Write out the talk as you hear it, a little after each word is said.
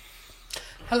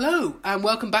Hello, and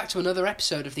welcome back to another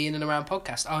episode of the In and Around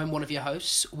podcast. I'm one of your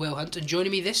hosts, Will Hunt, and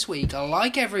joining me this week,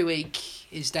 like every week,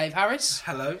 is Dave Harris.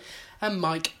 Hello. And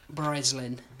Mike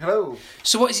Breslin. Hello.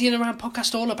 So what is the In and Around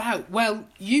podcast all about? Well,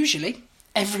 usually,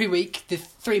 every week, the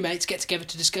three mates get together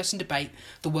to discuss and debate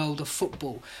the world of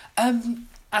football.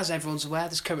 As everyone's aware,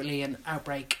 there's currently an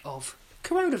outbreak of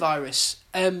coronavirus,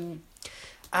 and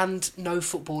no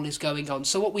football is going on.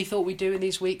 So what we thought we'd do in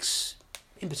these weeks,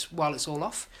 while it's all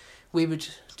off, we would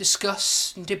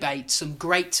discuss and debate some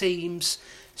great teams,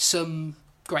 some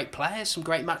great players, some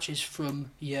great matches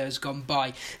from years gone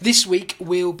by. This week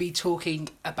we'll be talking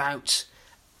about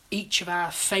each of our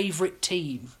favourite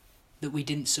team that we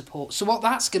didn't support. So what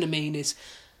that's going to mean is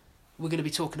we're going to be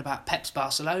talking about Pep's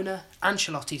Barcelona,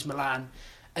 Ancelotti's Milan,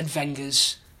 and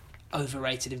Wenger's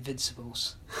overrated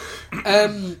Invincibles.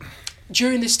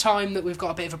 During this time that we've got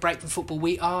a bit of a break from football,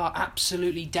 we are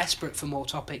absolutely desperate for more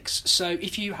topics. So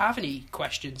if you have any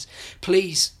questions,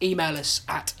 please email us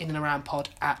at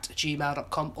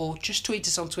inandaroundpod@gmail.com or just tweet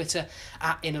us on Twitter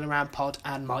at inandaroundpod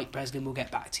and Mike Breslin will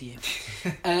get back to you.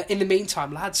 In the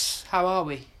meantime, lads, how are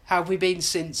we? How have we been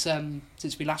since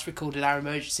we last recorded our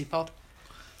emergency pod?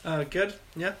 Good,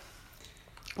 yeah.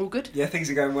 All good? Yeah, things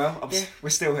are going well. We're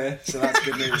still here, so that's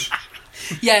good news.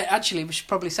 Yeah, actually, we should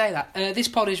probably say that. This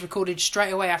pod is recorded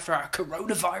straight away after our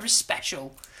coronavirus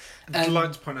special. I'd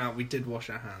like to point out we did wash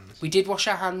our hands. We did wash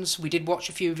our hands. We did watch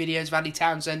a few videos of Andy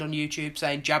Townsend on YouTube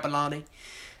saying Jabulani.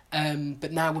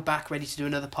 But now we're back ready to do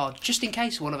another pod, just in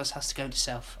case one of us has to go into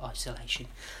self-isolation.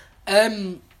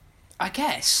 I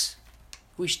guess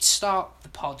we should start the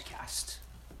podcast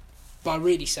by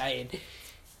really saying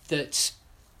that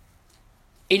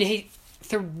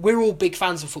we're all big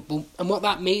fans of football, and what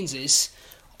that means is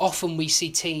often we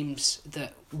see teams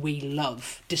that we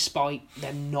love despite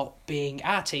them not being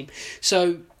our team.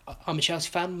 So I'm a Chelsea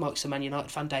fan, Mike's a Man United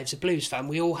fan, Dave's a Blues fan.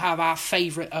 We all have our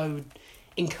favourite own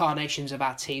incarnations of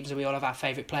our teams and we all have our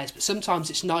favourite players, but sometimes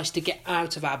it's nice to get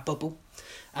out of our bubble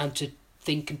and to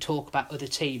think and talk about other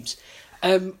teams.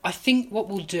 I think what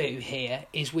we'll do here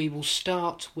is we will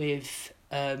start with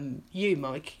you,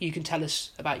 Mike. You can tell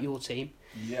us about your team.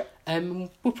 Yep.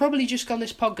 We're probably just on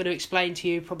this pod going to explain to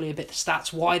you probably a bit the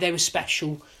stats, why they were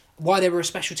special, why they were a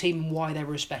special team, and why they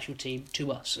were a special team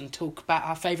to us, and talk about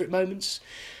our favourite moments,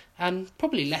 and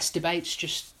probably less debates,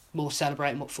 just more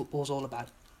celebrating what football's all about.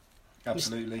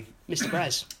 Absolutely. Mr.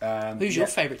 Brez, who's your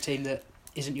favourite team that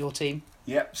isn't your team?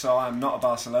 Yep, so I'm not a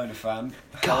Barcelona fan.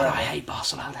 God, I hate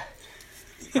Barcelona.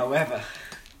 However,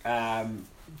 I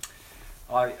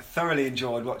thoroughly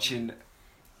enjoyed watching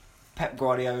Pep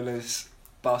Guardiola's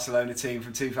Barcelona team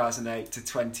from 2008 to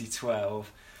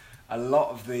 2012. A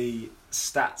lot of the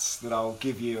stats that I'll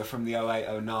give you are from the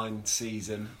 08-09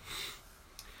 season,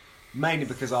 mainly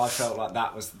because I felt like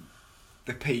that was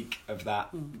the peak of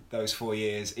those 4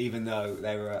 years, even though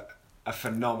they were a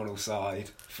phenomenal side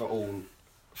for all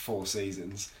 4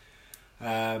 seasons.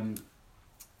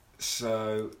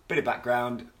 So, bit of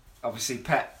background. Obviously,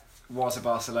 Pep was a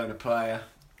Barcelona player.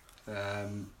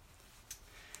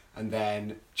 And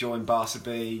then joined Barca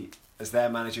B as their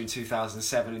manager in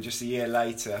 2007, and just a year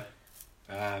later,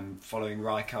 following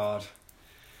Rijkaard,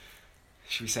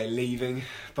 should we say leaving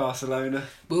Barcelona?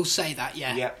 We'll say that,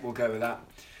 yeah. Yeah, we'll go with that.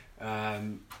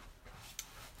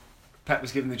 Pep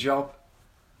was given the job,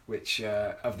 which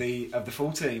of the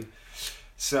full team.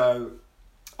 So,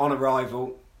 on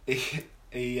arrival, he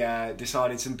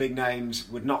decided some big names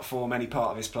would not form any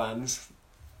part of his plans.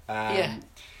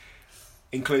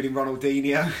 Including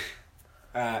Ronaldinho,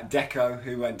 Deco,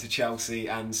 who went to Chelsea,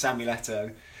 and Samuel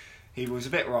Eto'o. He was a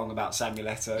bit wrong about Samuel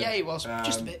Eto'o. Yeah, he was,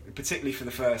 just a bit. Particularly for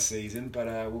the first season, but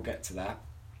we'll get to that.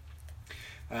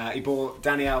 He bought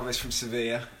Dani Alves from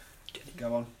Sevilla.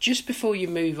 Go on. Just before you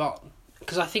move on,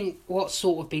 because I think what's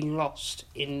sort of been lost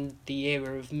in the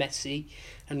era of Messi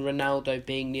and Ronaldo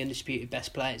being the undisputed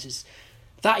best players is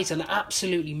that is an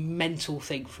absolutely mental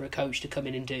thing for a coach to come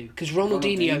in and do. Because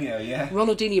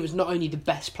Ronaldinho was not only the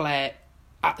best player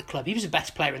at the club, he was the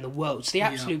best player in the world. So the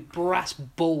absolute brass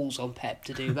balls on Pep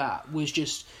to do that was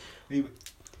just... He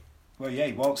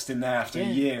waltzed in there after a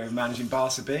year of managing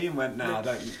Barca B and went,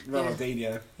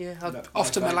 Ronaldinho. Yeah,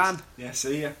 off to Milan. Yeah,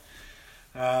 see ya.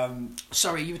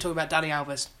 Sorry, you were talking about Dani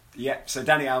Alves. Yeah, so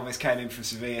Dani Alves came in from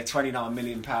Sevilla, £29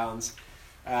 million,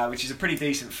 which is a pretty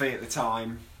decent fee at the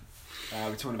time.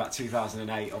 We're talking about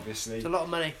 2008, obviously. It's a lot of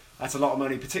money. That's a lot of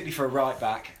money, particularly for a right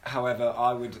back. However,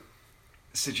 I would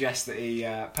suggest that he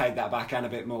paid that back and a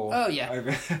bit more. Oh yeah.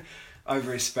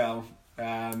 Over his spell.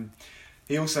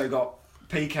 He also got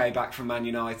PK back from Man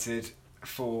United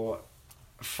for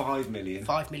 £5 million.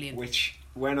 £5 million. Which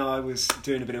when I was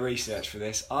doing a bit of research for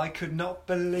this, I could not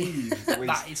believe that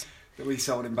we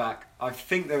sold him back. I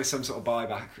think there was some sort of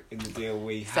buyback in the deal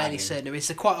we had. Fairly certain there is.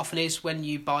 There quite often is when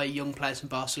you buy young players from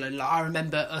Barcelona. Like, I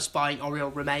remember us buying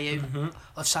Oriol Romeu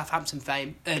of Southampton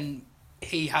fame, and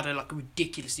he had a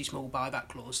ridiculously small buyback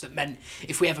clause that meant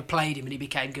if we ever played him and he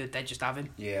became good, they'd just have him.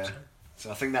 Yeah. So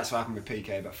I think that's what happened with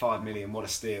PK, but 5 million, what a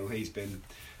steal. He's been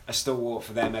a stalwart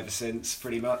for them ever since,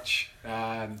 pretty much.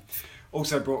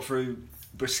 Also brought through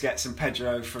Busquets and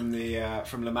Pedro from La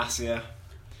Masia.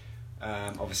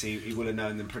 Obviously, he will have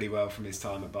known them pretty well from his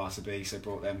time at Barca B, so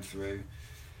brought them through.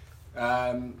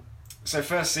 So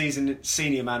first season,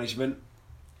 senior management,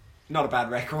 not a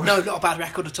bad record. No, not a bad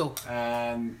record at all.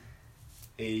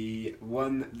 He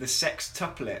won the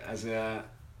sextuplet as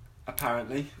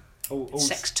apparently.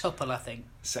 Sextuple, I think.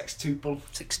 Sextuple,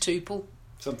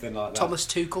 something like that. Thomas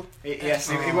Tuchel.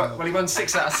 He won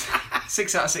 6 out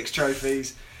of 6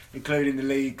 trophies, including the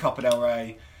league, Copa del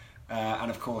Rey, and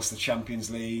of course the Champions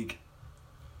League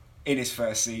in his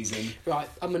first season. Right,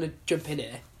 I'm going to jump in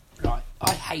here. Right,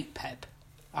 I hate Pep.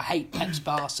 I hate Pep's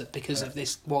Barca because of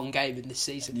this one game in this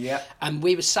season. Yeah. And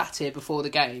we were sat here before the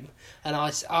game, and I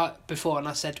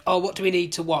said, "Oh, what do we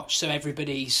need to watch so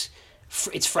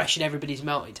it's fresh in everybody's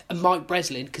mind?" And Mike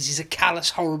Breslin, because he's a callous,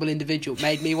 horrible individual,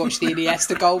 made me watch the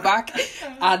Iniesta goal back.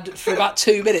 And for about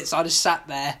 2 minutes, I just sat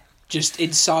there, just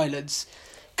in silence.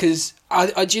 Because,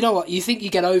 do you know what? You think you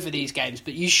get over these games,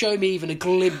 but you show me even a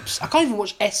glimpse. I can't even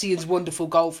watch Essien's wonderful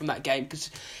goal from that game,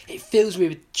 because it fills me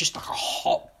with just like a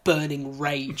hot, burning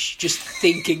rage, just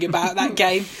thinking about that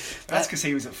game. That's because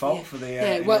he was at fault for the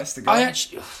Iniesta goal.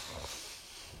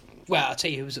 I'll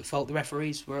tell you who was at fault. The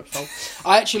referees were at fault.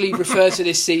 I actually refer to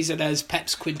this season as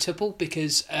Pep's quintuple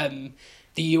because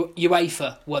the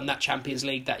UEFA won that Champions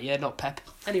League that year, not Pep.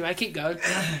 Anyway, keep going.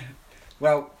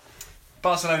 Well,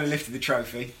 Barcelona lifted the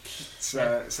trophy,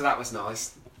 so that was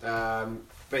nice.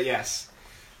 But yes,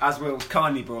 as Will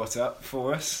kindly brought up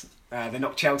for us, they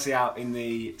knocked Chelsea out in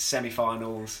the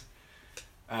semi-finals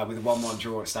with a 1-1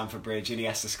 draw at Stamford Bridge.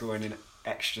 Iniesta scoring in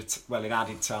in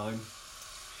added time.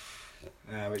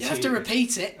 You have to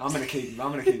repeat it. I'm going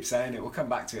to keep saying it. We'll come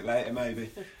back to it later,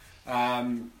 maybe.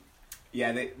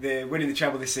 They're winning the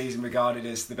treble this season, regarded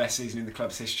as the best season in the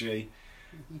club's history.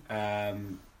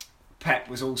 Pep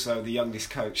was also the youngest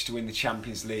coach to win the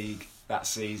Champions League that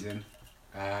season.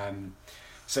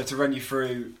 So to run you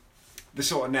through the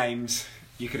sort of names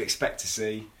you could expect to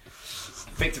see: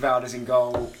 Victor Valdez in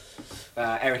goal,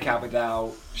 Eric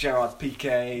Abidal, Gerard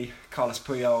Piqué, Carlos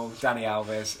Puyol, Dani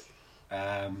Alves.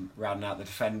 Rounding out the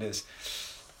defenders.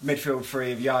 Midfield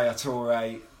three of Yaya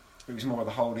Toure, who was more of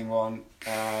the holding one.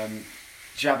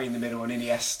 Xavi in the middle and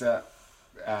Iniesta,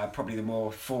 probably the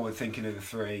more forward-thinking of the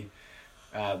three.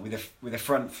 With a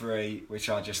front three, which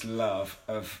I just love,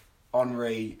 of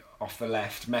Henry off the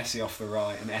left, Messi off the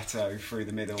right, and Eto'o through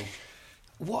the middle.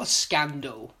 What a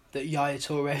scandal that Yaya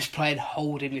Toure is playing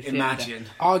holding midfielder. Imagine.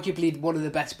 Arguably one of the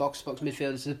best box-to-box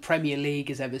midfielders the Premier League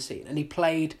has ever seen. And he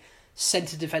played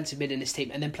centre defensive mid in his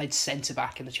team and then played centre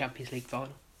back in the Champions League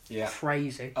final. Yeah.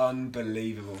 Crazy.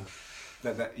 Unbelievable.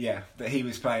 That he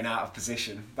was playing out of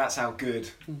position. That's how good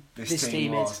this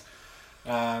team was.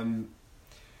 Go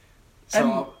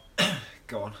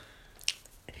on.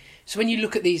 So when you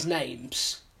look at these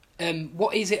names,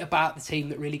 what is it about the team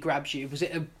that really grabs you? Was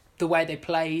it the way they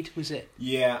played? Was it?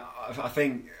 Yeah, I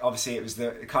think obviously it was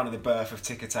the kind of the birth of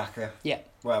tiki-taka. Yeah.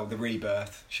 Well, the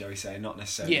rebirth, shall we say? Not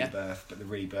necessarily the birth, but the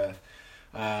rebirth.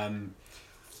 I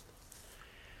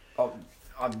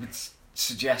would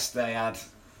suggest they had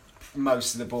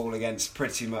most of the ball against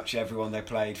pretty much everyone they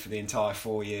played for the entire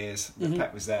 4 years that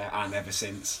Pep was there, and ever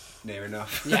since, near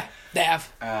enough. Yeah, they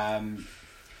have.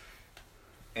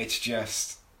 It's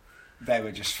just, they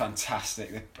were just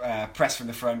fantastic. They pressed from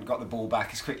the front, got the ball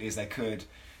back as quickly as they could,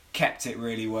 kept it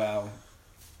really well.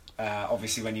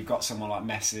 Obviously, when you've got someone like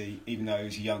Messi, even though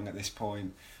he's young at this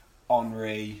point,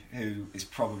 Henry, who is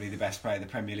probably the best player the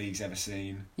Premier League's ever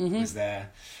seen, was there.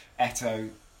 Eto'o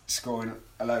scoring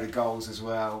a load of goals as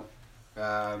well.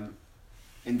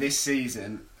 In this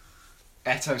season,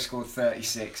 Eto'o scored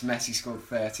 36, Messi scored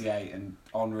 38, and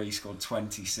Henry scored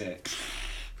 26.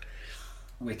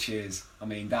 Which is,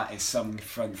 that is some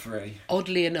front three.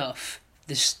 Oddly enough,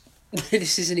 this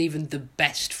isn't even the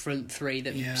best front three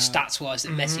that stats-wise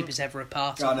that Messi was ever a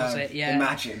part of, was it? Yeah.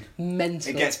 Imagine. Mental.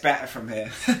 It gets better from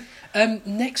here.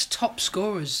 Next top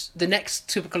scorers. The next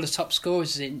typical of top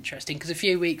scorers is interesting because a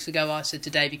few weeks ago I said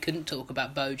to Dave he couldn't talk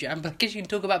about Bojan, but I guess you can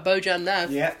talk about Bojan now.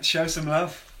 Yeah, show some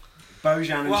love.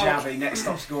 Bojan and Xavi, next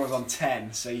top scorers on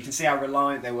 10, so you can see how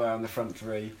reliant they were on the front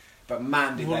three. but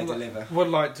man, did they deliver. Would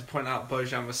like to point out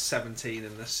Bojan was 17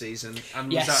 in this season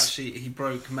and was actually, he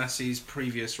broke Messi's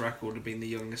previous record of being the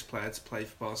youngest player to play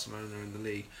for Barcelona in the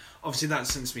league. Obviously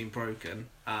that's since been broken,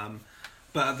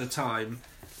 but at the time,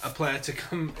 a player to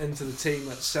come into the team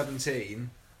at 17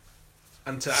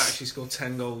 and to actually score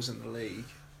 10 goals in the league.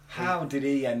 How did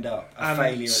he end up a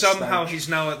failure? Somehow he's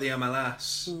now at the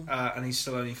MLS, and he's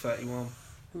still only 31.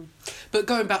 But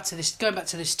going back to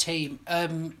this team,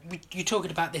 you're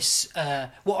talking about this.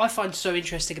 What I find so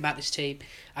interesting about this team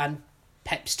and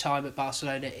Pep's time at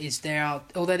Barcelona is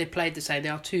although they played the same, they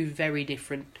are two very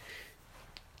different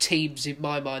teams in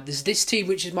my mind. There's this team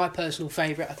which is my personal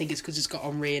favourite. I think it's because it's got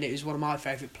Henry and it was one of my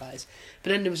favourite players. But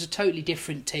then there was a totally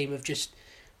different team of just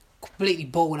completely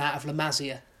born out of La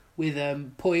Masia with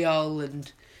Puyol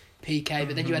and PK,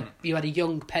 but then you had a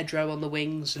young Pedro on the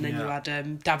wings, and then you had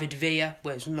David Villa.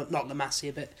 Well, it's not La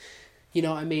Masia, but you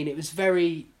know what I mean. It was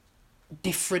very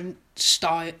different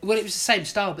style. Well, it was the same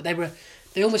style, but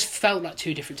they almost felt like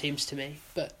two different teams to me,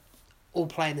 but all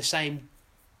playing the same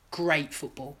great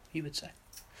football, you would say.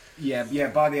 Yeah.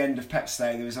 By the end of Pep's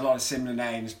day, there was a lot of similar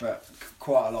names, but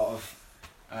quite a lot of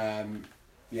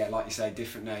like you say,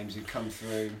 different names who'd come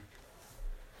through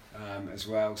as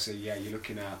well. So you're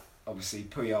looking at, obviously,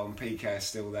 Puyol and Piqué are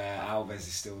still there, Alves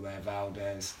is still there,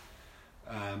 Valdez.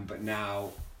 But now,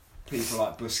 people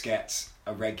like Busquets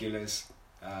are regulars.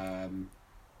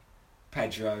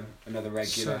 Pedro, another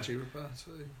regular.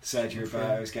 Sergio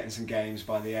Roberto is getting some games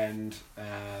by the end.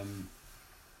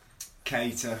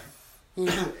 Keita,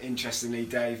 interestingly,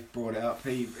 Dave brought it up.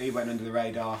 He went under the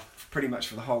radar pretty much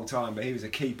for the whole time, but he was a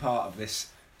key part of this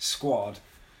squad.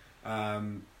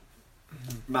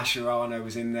 Mascherano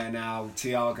was in there now.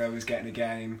 Thiago was getting a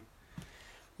game.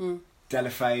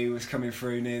 Deulofeu was coming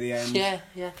through near the end. Yeah.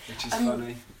 Which is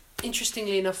funny.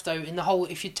 Interestingly enough, though,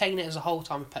 if you're taking it as a whole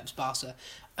time of Pep's Barca,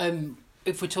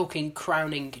 if we're talking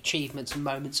crowning achievements and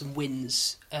moments and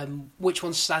wins, which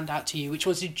ones stand out to you? Which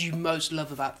ones did you most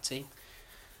love about the team?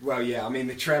 Well, I mean,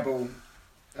 the treble,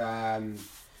 winning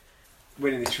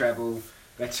the treble,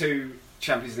 their two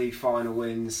Champions League final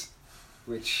wins,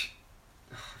 which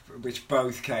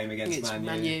both came against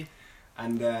Man U.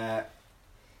 And I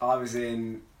was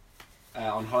on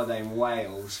holiday in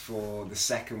Wales for the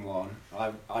second one.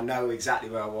 I know exactly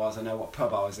where I was. I know what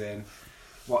pub I was in,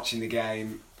 watching the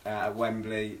game at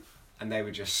Wembley, and they were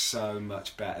just so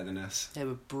much better than us. They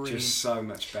were brilliant. Just so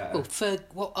much better.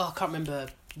 Well, I can't remember.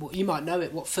 You might know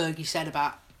it. What Fergie said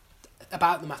about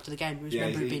them after the game.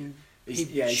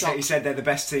 He said they're the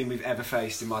best team we've ever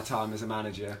faced in my time as a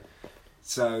manager.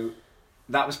 So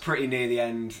that was pretty near the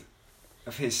end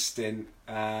of his stint.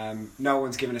 No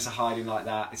one's given us a hiding like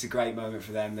that. It's a great moment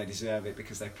for them. They deserve it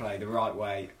because they play the right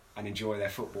way and enjoy their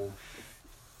football.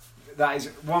 That is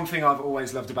one thing I've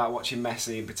always loved about watching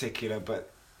Messi in particular,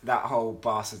 but that whole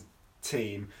Barca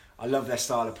team, I love their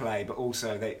style of play, but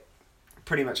also they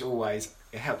pretty much always,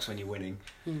 it helps when you're winning,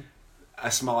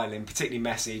 are smiling, particularly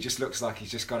Messi. He just looks like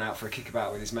he's just gone out for a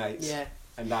kickabout with his mates. Yeah.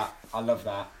 And I love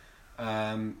that.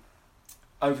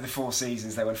 Over the 4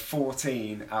 seasons, they won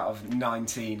 14 out of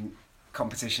 19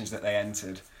 competitions that they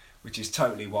entered, which is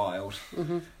totally wild.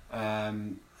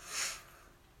 And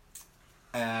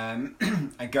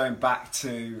going back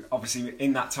to, obviously,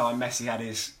 in that time, Messi had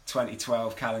his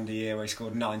 2012 calendar year where he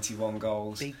scored 91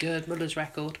 goals. Beat Gerd Muller's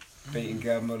record. Beating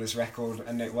Gerd Muller's record,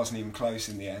 and it wasn't even close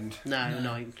in the end. No,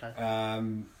 not even close.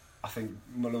 I think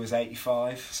Muller was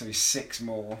 85, so he's 6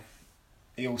 more.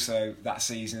 He also, that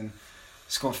season,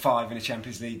 scored 5 in a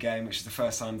Champions League game, which is the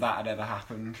first time that had ever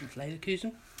happened. With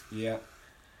Leverkusen? Yeah.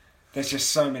 There's just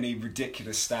so many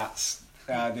ridiculous stats.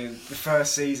 The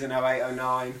first season,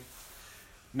 08-09,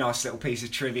 nice little piece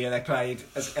of trivia. They played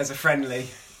as a friendly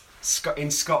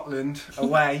in Scotland,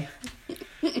 away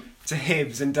to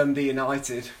Hibs and Dundee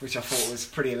United, which I thought was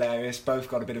pretty hilarious. Both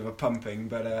got a bit of a pumping,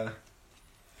 but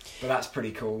that's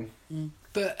pretty cool.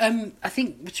 But I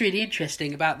think what's really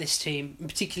interesting about this team, and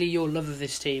particularly your love of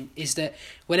this team, is that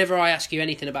whenever I ask you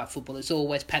anything about football, it's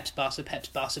always Pep's Barca, Pep's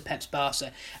Barca, Pep's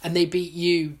Barca. And they beat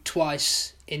you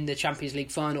twice in the Champions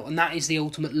League final, and that is the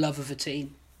ultimate love of a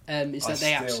team, is that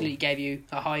they absolutely gave you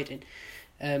a hiding,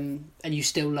 and you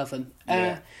still love them.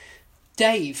 Yeah.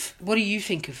 Dave, what do you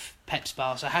think of Pep's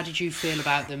Barca? How did you feel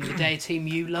about them? Were they a team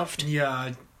you loved? Yeah,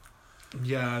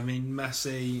 I mean,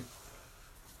 Messi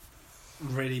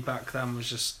really back then was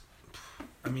just,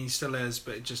 I mean, he still is,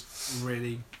 but just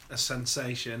really a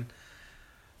sensation.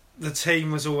 The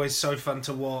team was always so fun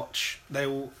to watch. They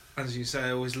all, as you say,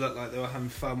 always looked like they were having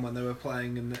fun when they were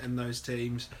playing in those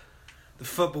teams. The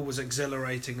football was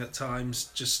exhilarating at times,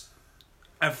 just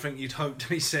everything you'd hope to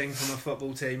be seeing from a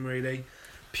football team, really.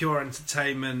 Pure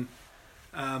entertainment,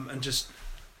 and just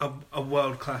a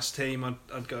world class team.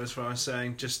 I'd go as far as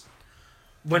saying just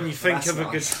when you think of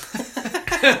nice. a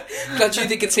good. Glad you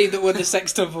think a team that won the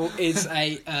Sextuple is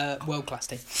a world class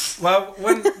team. Well,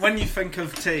 when you think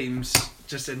of teams,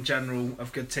 just in general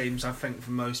of good teams, I think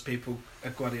for most people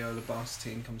a Guardiola Barca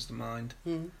team comes to mind.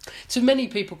 So many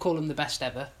people call them the best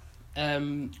ever.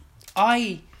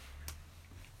 I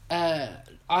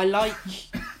like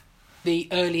the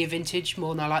earlier vintage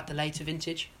more than I like the later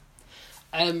vintage.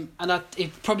 And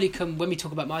it probably when we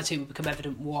talk about my team, it will become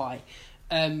evident why.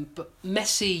 But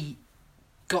Messi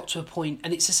got to a point,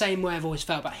 and it's the same way I've always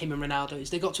felt about him and Ronaldo, is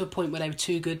they got to a point where they were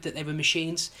too good, that they were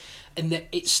machines, and that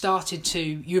it started to,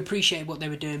 you appreciate what they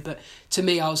were doing, but to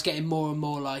me I was getting more and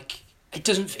more like,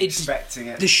 expecting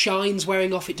it. The shine's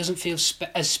wearing off, it doesn't feel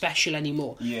as special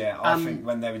anymore. Yeah, I think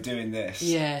when they were doing this,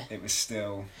 it was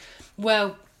still...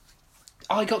 Well,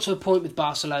 I got to a point with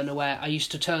Barcelona where I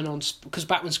used to turn on, because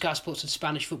back when Sky Sports had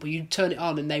Spanish football, you'd turn it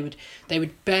on and they would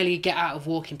barely get out of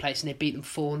walking place and they'd beat them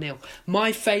 4-0.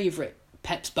 My favourite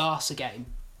Pep's Barca game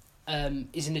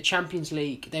is in the Champions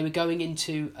League. They were going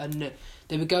into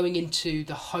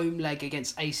the home leg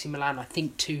against AC Milan, I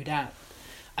think 2 down,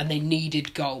 and they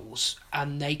needed goals,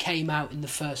 and they came out in the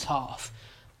first half.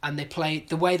 And they played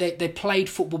the way they played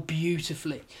football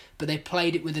beautifully, but they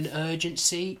played it with an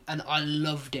urgency, and I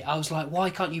loved it. I was like, why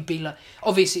can't you be like?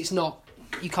 Obviously, it's not.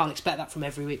 You can't expect that from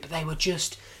every week, but they were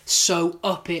just so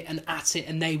up it and at it,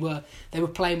 and they were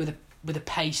playing with a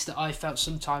pace that I felt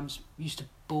sometimes used to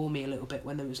bore me a little bit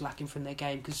when it was lacking from their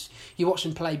game, because you watched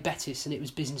them play Betis and it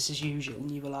was business as usual, and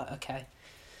you were like, okay,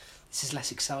 this is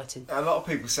less exciting. A lot of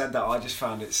people said that. I just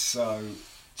found it so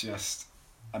just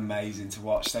amazing to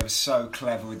watch. They were so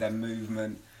clever with their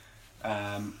movement.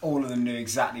 All of them knew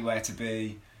exactly where to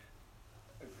be.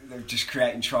 They were just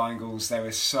creating triangles. They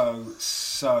were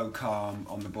so calm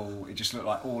on the ball. It just looked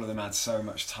like all of them had so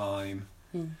much time.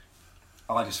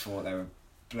 I just thought they were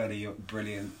bloody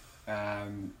brilliant. I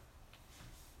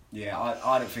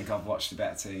don't think I've watched a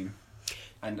better team,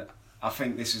 and I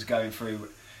think this was going through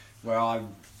where I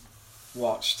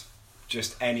watched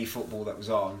just any football that was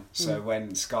on. So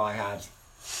when Sky had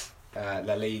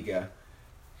La Liga,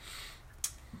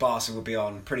 Barca would be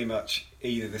on pretty much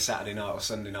either the Saturday night or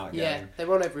Sunday night game. Yeah, they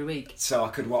were on every week. So I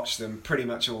could watch them pretty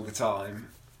much all the time.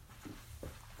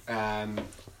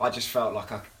 I just felt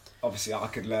like I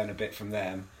could learn a bit from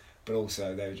them, but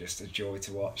also they were just a joy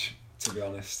to watch, to be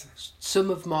honest. Some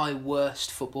of my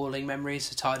worst footballing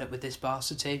memories are tied up with this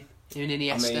Barca team. Even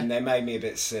Iniesta. I mean, they made me a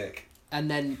bit sick. And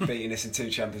then beating us in 2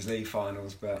 Champions League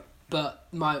finals, but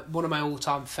one of my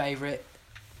all-time favourite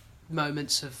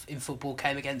moments in football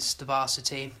came against the Barca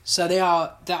team. So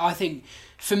I think,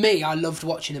 for me, I loved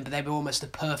watching them, but they were almost the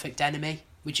perfect enemy,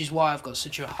 which is why I've got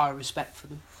such a high respect for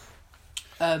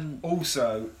them.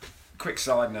 Also, quick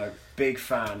side note, big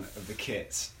fan of the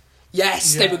kits.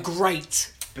 Yes, they were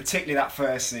great. Particularly that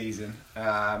first season.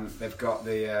 They've got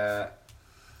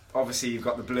obviously you've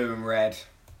got the blue and red.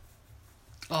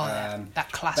 Oh,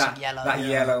 that classic yellow. That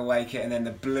yellow away kit, and then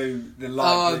the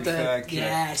light blue third kit.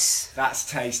 Yes. That's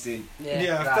tasty.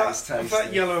 Yeah, is tasty. If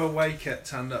that yellow away kit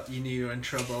turned up, you knew you were in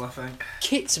trouble, I think.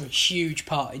 Kits are a huge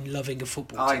part in loving a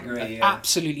football team. I agree, They're yeah.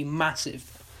 absolutely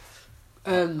massive.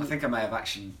 I think I may have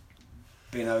actually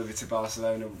been over to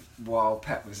Barcelona while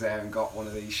Pep was there and got one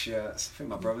of these shirts. I think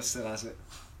my brother still has it.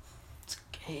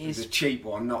 It's a cheap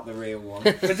one, not the real one.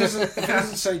 If it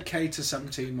doesn't say K to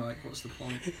 17, Mike, what's the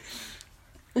point?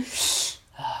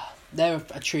 They're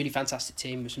a truly fantastic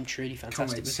team with some truly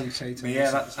fantastic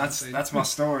results. That's my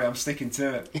story. I'm sticking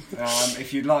to it.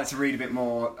 If you'd like to read a bit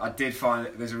more, I did find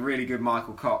there's a really good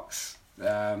Michael Cox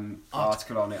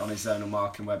article on it on his zonal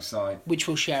marking website, which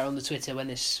we'll share on the Twitter when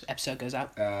this episode goes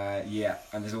out. And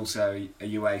there's also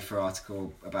a UEFA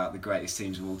article about the greatest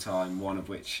teams of all time, one of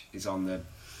which is on the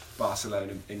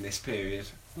Barcelona in this period.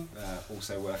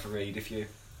 Also worth a read if you're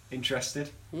interested.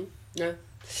 No.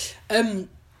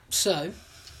 So,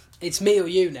 it's me or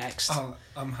you next. Oh,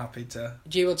 I'm happy to.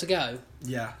 Do you want to go?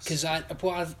 Yeah. Because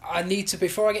I need to,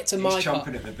 before I get to my part,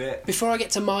 chomping at the bit. Before I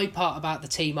get to my part about the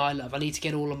team I love, I need to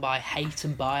get all of my hate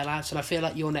and bile out. And I feel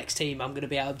like your next team, I'm going to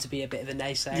be able to be a bit of a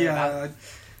naysayer. Yeah, about. I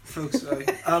feel so.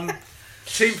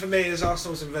 Team for me is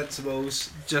Arsenal's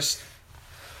Invincibles. Just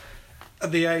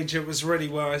at the age, it was really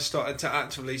where I started to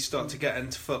actively get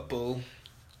into football.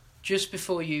 Just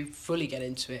before you fully get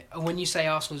into it, and when you say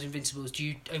Arsenal's Invincibles,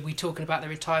 are we talking about their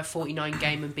entire 49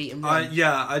 game unbeaten run?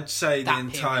 I'd say that the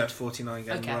entire period. 49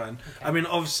 game Okay. run. I mean,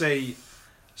 obviously,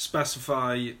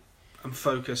 specify and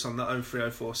focus on the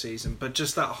 03-04 season, but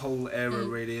just that whole era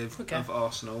really of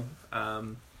Arsenal.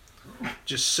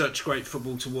 Just such great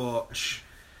football to watch.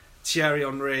 Thierry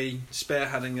Henry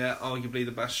spearheading it, arguably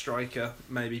the best striker,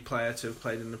 maybe player to have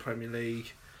played in the Premier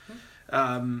League.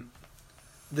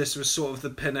 This was sort of the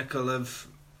pinnacle of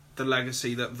the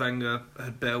legacy that Wenger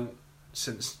had built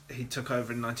since he took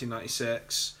over in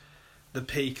 1996. The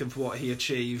peak of what he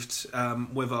achieved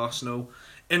with Arsenal.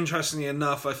 Interestingly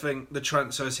enough, I think the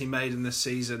transfers he made in this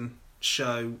season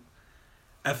show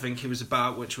everything he was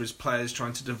about, which was players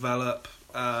trying to develop,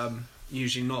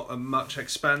 usually not at much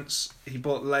expense. He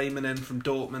bought Lehmann in from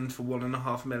Dortmund for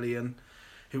 $1.5 million,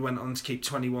 who went on to keep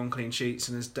 21 clean sheets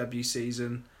in his debut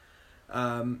season.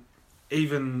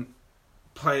 Even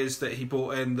players that he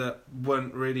brought in that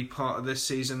weren't really part of this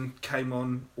season came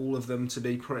on, all of them, to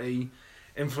be pretty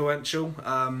influential.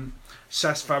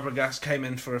 Cesc Fabregas came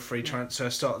in for a free transfer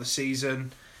start of the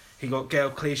season. He got Gael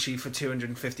Clichy for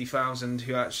 $250,000,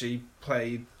 who actually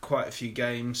played quite a few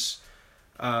games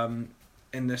in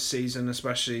this season,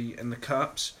 especially in the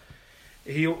Cups.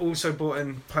 He also brought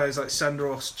in players like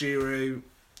Senderos, Giroud,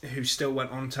 who still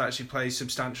went on to actually play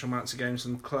substantial amounts of games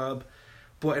in the club.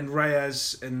 Brought in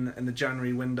Reyes in the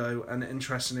January window, and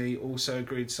interestingly also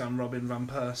agreed to sign Robin Van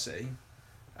Persie,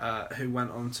 who went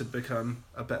on to become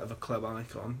a bit of a club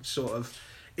icon, sort of,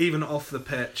 even off the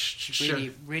pitch.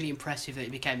 Really impressive that he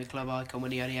became a club icon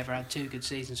when he only ever had 2 good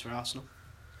seasons for Arsenal.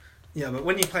 Yeah, but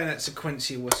when you're playing at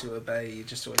Quincy Whistle Bay, you're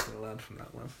just always going to learn from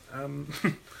that one.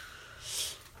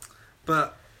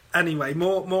 But anyway,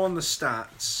 more on the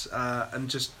stats and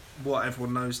just what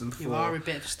everyone knows them for. You are a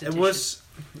bit of a statistician. It was,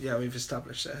 yeah, we've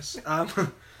established this.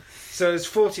 So it's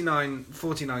 49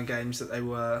 games that they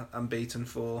were unbeaten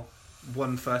for,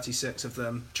 won 36 of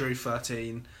them, drew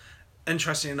 13.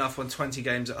 Interesting enough, won 20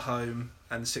 games at home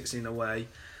and 16 away.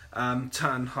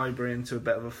 Turned Highbury into a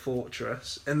bit of a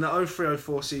fortress. In the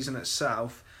 03-04 season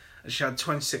itself, she had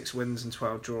 26 wins and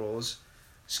 12 draws,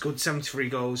 scored 73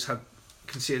 goals, had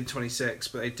conceded 26,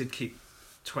 but they did keep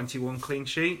 21 clean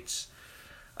sheets.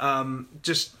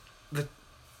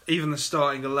 Even the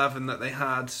starting 11 that they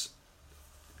had,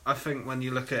 I think when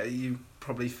you look at it, you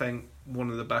probably think one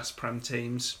of the best Prem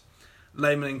teams.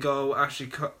 Lehmann in goal, Ashley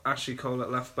Cole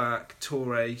at left back,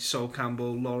 Toure, Sol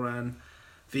Campbell, Lauren,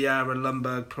 Vieira,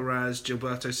 Lundberg, Perez,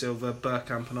 Gilberto Silva,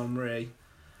 Bergkamp and Henry.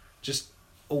 Just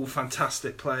all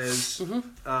fantastic players.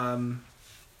 Mm-hmm.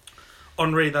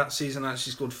 Henry that season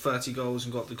actually scored 30 goals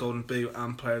and got the Golden Boot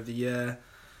and Player of the Year.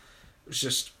 It was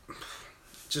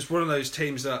just one of those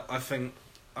teams that I think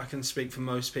I can speak for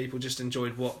most people, just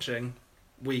enjoyed watching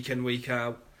week in, week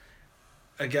out.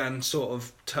 Again, sort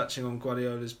of touching on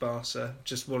Guardiola's Barca,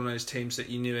 just one of those teams that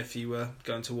you knew if you were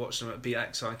going to watch them, it'd be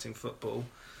exciting football.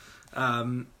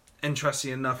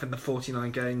 Interesting enough, in the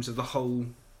 49 games of the whole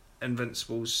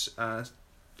Invincibles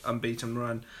unbeaten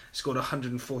run, scored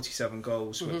 147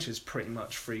 goals, which is pretty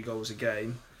much 3 goals a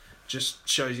game. Just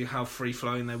shows you how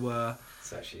free-flowing they were.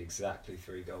 It's actually exactly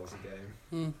 3 goals a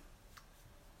game.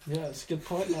 Yeah, it's a good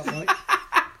point, that, Mike.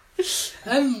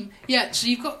 Yeah, so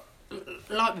you've got,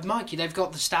 like with Mikey, they've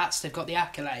got the stats, they've got the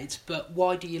accolades, but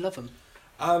why do you love them?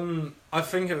 I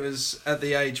think it was at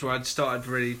the age where I'd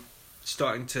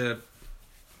starting to, it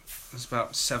was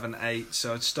about 7, 8,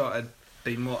 so I'd started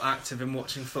being more active in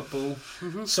watching football.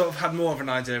 Mm-hmm. Sort of had more of an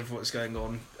idea of what's going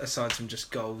on, aside from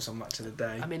just goals on Match of the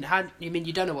Day. I mean,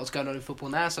 you don't know what's going on in football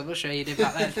now, so I'm not sure you did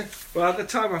back then. Well, at the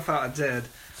time I felt I did.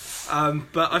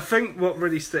 But I think what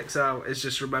really sticks out is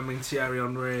just remembering Thierry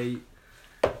Henry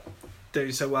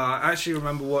doing so well. I actually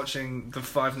remember watching the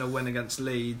 5-0 win against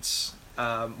Leeds,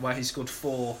 where he scored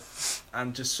 4,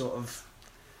 and just sort of,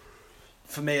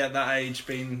 for me at that age,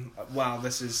 being, wow,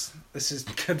 this is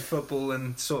good football,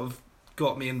 and sort of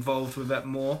got me involved with it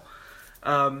more.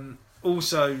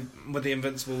 Also, with the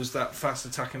Invincibles, that fast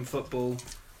attacking football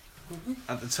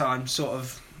at the time, sort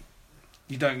of,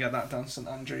 you don't get that down St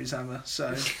Andrews, Emma,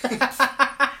 so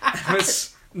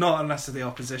it's not unless the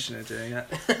opposition are doing it.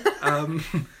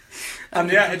 And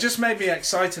yeah, it just made me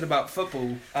excited about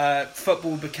football.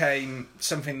 Football became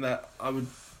something that I would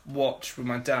watch with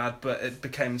my dad, but it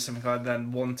became something I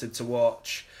then wanted to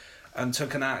watch and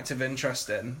took an active interest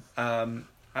in.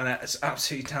 And it's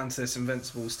absolutely down to this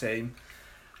Invincibles team.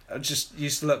 I just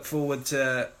used to look forward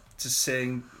to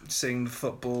seeing the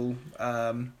football.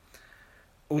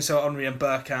 Also, Henry and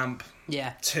Bergkamp,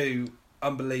 2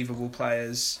 unbelievable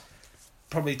players.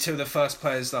 Probably 2 of the first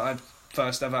players that I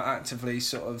first ever actively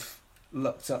sort of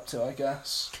looked up to, I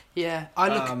guess. Yeah, I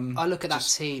look at that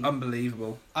team.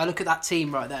 Unbelievable. I look at that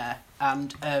team right there,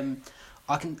 and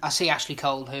I see Ashley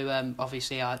Cole, who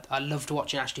obviously I loved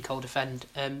watching Ashley Cole defend.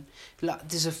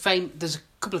 There's a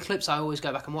couple of clips I always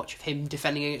go back and watch of him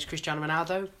defending against Cristiano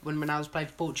Ronaldo when Ronaldo's played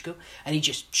for Portugal, and he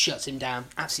just shuts him down,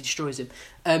 absolutely destroys him.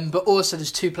 But also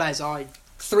there's 2 players I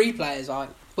two players I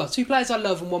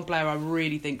love and one player I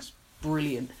really think's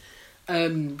brilliant.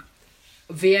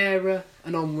 Vieira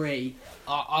and Henry,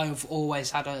 I've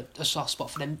always had a soft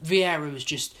spot for them. Vieira was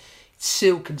just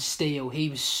silk and steel. He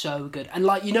was so good. And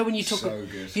like, you know, when you talk, So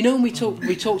good. you know, when we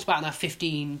talked about our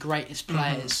 15 greatest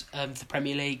players for the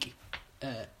Premier League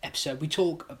episode, we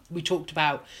talked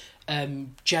about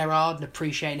Gerrard and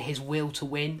appreciating his will to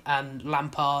win, and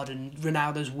Lampard and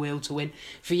Ronaldo's will to win.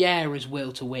 Vieira's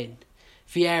will to win.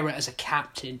 Vieira as a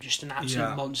captain, just an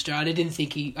absolute monster. I didn't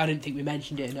think we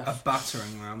mentioned it enough. A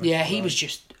battering ram. Yeah, he was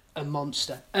just a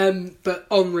monster. But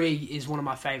Henry is one of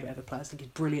my favourite ever players. I think he's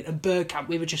brilliant. And Bergkamp,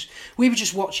 we were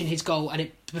just watching his goal, and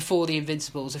before the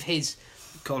Invincibles, of his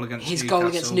goal against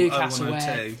Newcastle, where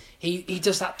 0-1-2. he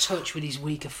does that touch with his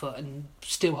weaker foot and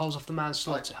still holds off the man,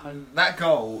 slots at home. That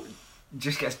goal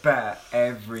just gets better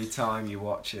every time you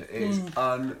watch it. It is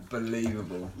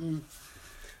unbelievable.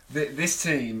 This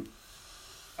team,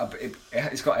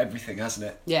 it's got everything, hasn't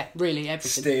it? Yeah, really,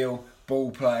 everything. Steel, ball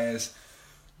players,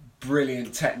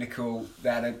 brilliant technical.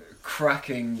 They had a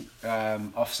cracking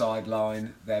offside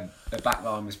line. Their back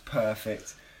line was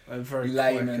perfect. Very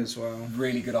Layman, quick as well.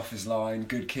 really good off his line,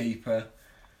 good keeper.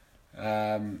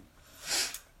 Kolo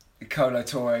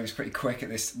Touré was pretty quick at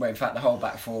this. Well, in fact, the whole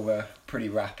back four were pretty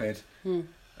rapid.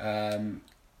 Lundberg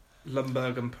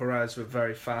and Perez were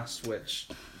very fast, which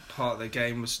part of the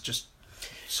game was just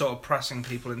sort of pressing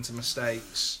people into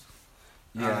mistakes.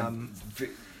 Yeah.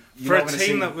 For a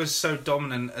team that was so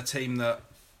dominant, a team that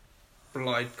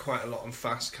relied quite a lot on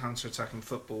fast counter-attacking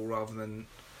football rather than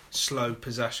slow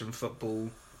possession football,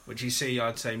 which you see,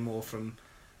 I'd say, more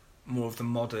of the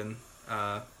modern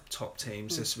top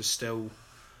teams. This was still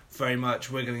very much,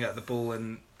 we're going to get the ball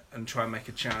and try and make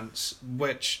a chance,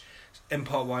 which in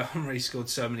part why Henry scored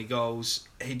so many goals.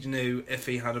 He knew if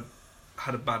he had a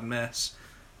bad miss,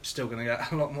 still going to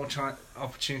get a lot more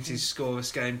opportunities to score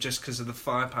this game just because of the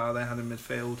firepower they had in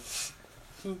midfield.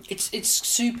 It's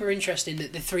super interesting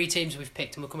that the three teams we've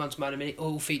picked, and we'll come on to them in a minute,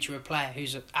 all feature a player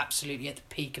who's absolutely at the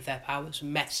peak of their powers.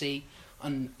 Messi,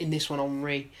 and in this one,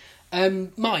 Henry.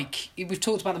 Mike, we've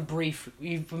talked about them briefly.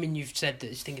 You've said that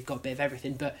you think they've got a bit of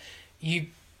everything, but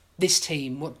this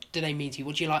team, what do they mean to you?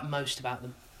 What do you like most about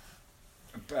them?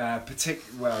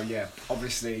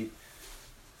 Obviously,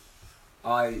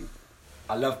 I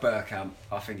love Bergkamp.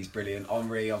 I think he's brilliant.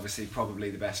 Henry, obviously,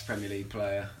 probably the best Premier League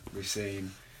player we've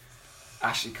seen.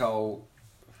 Ashley Cole,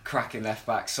 cracking left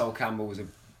back. Sol Campbell was a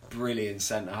brilliant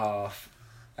centre half.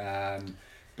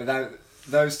 But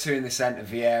those two in the centre,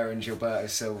 Vieira and Gilberto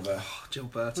Silva. Oh,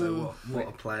 Gilberto, what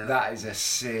a player! That is a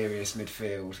serious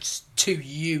midfield. It's two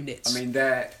units. I mean,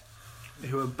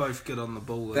 who are both good on the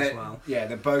ball as well. Yeah,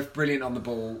 they're both brilliant on the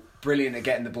ball, brilliant at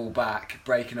getting the ball back,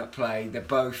 breaking up play. They're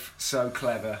both so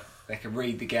clever. They can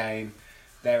read the game.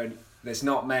 There's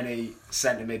not many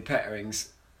centre mid pairings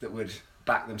that would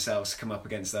back themselves to come up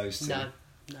against those two. No.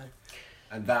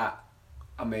 And that,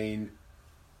 I mean,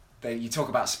 you talk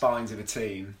about spines of a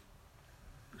team.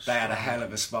 They had a hell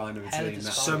of a spine of a team.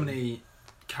 So many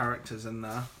characters in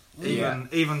there.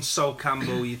 Even Sol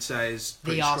Campbell, you'd say, is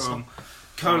pretty strong.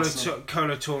 Kolo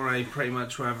Touré, pretty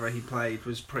much wherever he played,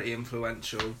 was pretty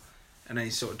influential in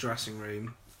any sort of dressing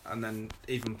room. And then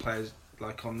even players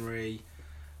like Henry,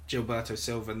 Gilberto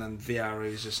Silva, and then Vieira,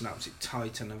 who's just an absolute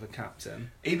titan of a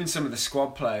captain. Even some of the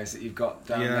squad players that you've got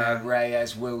down there,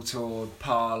 Reyes, Wiltord,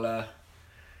 Parler,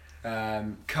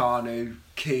 Kanu,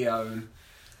 Keown.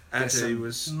 Edu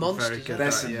was very good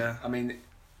at that, I mean,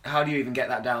 how do you even get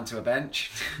that down to a bench?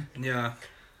 Yeah.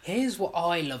 Here's what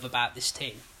I love about this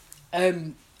team.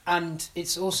 And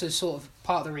it's also sort of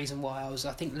part of the reason why I was,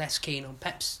 I think, less keen on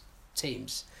Pep's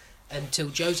teams until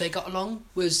Jose got along,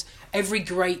 was every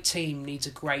great team needs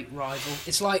a great rival.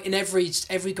 It's like in every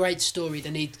great story,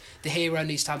 the hero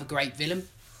needs to have a great villain.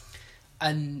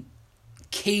 And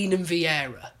Keane and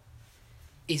Vieira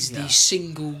is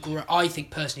I think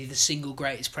personally, the single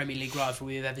greatest Premier League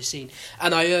rivalry we've ever seen.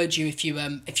 And I urge you, if you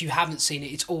haven't seen it,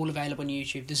 it's all available on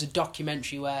YouTube. There's a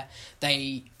documentary where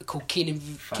they called Keane and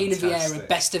Vieira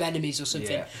Best of Enemies or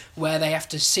something, where they have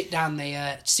to sit down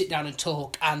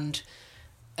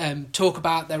and talk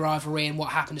about their rivalry and what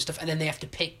happened and stuff, and then they have to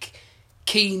pick.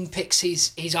 Keane picks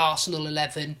his Arsenal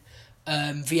 11,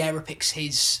 Vieira picks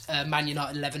his Man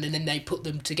United 11, and then they put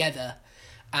them together.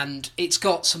 And it's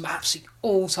got some absolute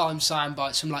all-time sound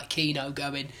bites from like Keno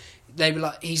going. They were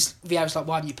like, Vieira's like,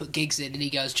 why haven't you put Giggs in? And he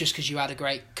goes, just because you had a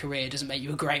great career doesn't make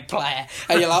you a great player.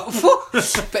 And you're like, what?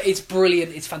 But it's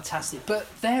brilliant, it's fantastic. But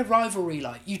their rivalry,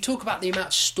 like, you talk about the amount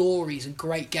of stories and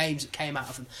great games that came out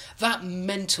of them. That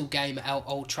mental game at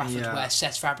Old Trafford where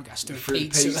Cesc Fabregas threw a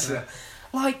pizza.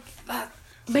 Like, that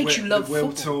makes you love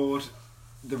football. Wiltord,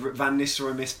 the Van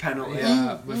Nistelrooy missed penalty.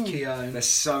 Yeah, with Keown. There's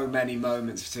so many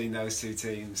moments between those two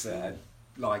teams that are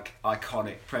like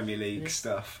iconic Premier League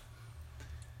stuff.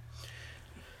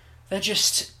 They're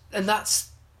just, and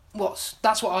that's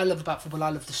what I love about football. I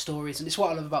love the stories, and it's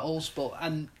what I love about all sport.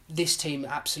 And this team,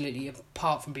 absolutely,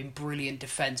 apart from being brilliant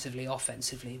defensively,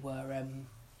 offensively, were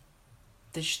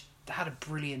they just had a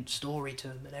brilliant story to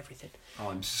them and everything.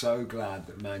 I'm so glad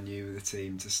that Man U were the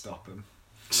team to stop them.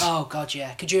 Oh God,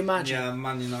 yeah. Could you imagine? Yeah,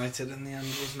 Man United in the end,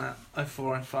 wasn't it?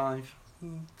 04-05.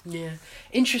 Yeah.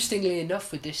 Interestingly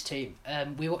enough, with this team,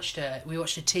 we watched a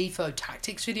Tifo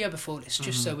tactics video before this,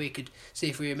 just so we could see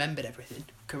if we remembered everything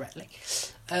correctly.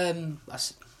 And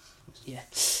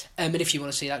if you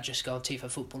want to see that, just go on Tifo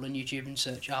Football on YouTube and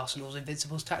search Arsenal's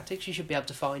Invincibles tactics. You should be able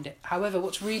to find it. However,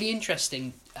 what's really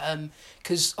interesting,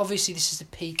 because obviously this is the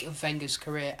peak of Wenger's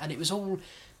career, and it was all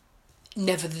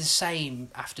never the same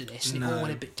after this, and it all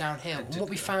went a bit downhill. And what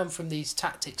we found from these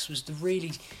tactics was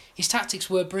his tactics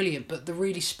were brilliant, but the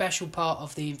really special part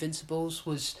of the Invincibles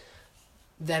was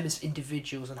them as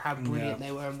individuals and how brilliant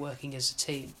they were in working as a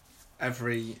team.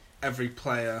 Every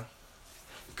player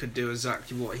could do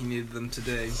exactly what he needed them to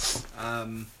do,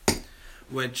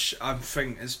 which I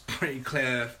think is pretty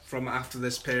clear from after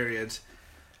this period,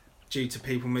 due to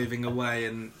people moving away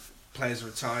and players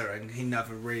retiring. He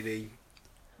never really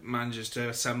manages to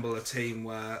assemble a team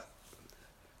where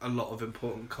a lot of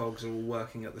important cogs are all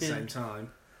working at the same time,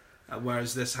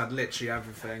 whereas this had literally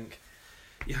everything.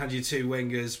 You had your two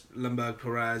wingers, Lemberg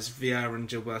Perez, Vieira and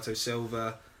Gilberto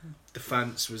Silva.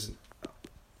 Defence was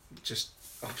just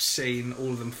obscene, all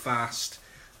of them fast.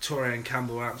 Toure and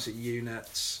Campbell were absolute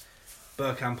units.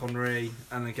 Bergkamp, Henry,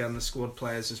 and again the squad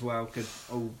players as well could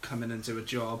all come in and do a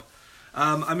job.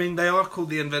 I mean, they are called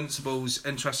the Invincibles.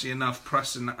 Interestingly enough,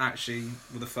 Preston actually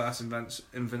were the first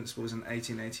Invincibles in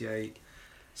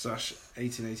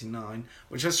 1888/1889,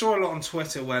 which I saw a lot on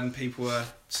Twitter when people were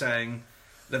saying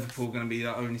Liverpool were going to be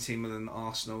the only team other than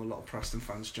Arsenal. A lot of Preston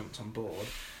fans jumped on board.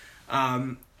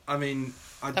 I mean,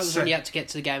 that was when you had to get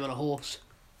to the game on a horse.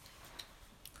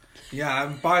 Yeah,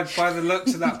 and by the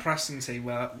looks of that Preston team,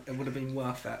 well, it would have been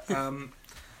worth it.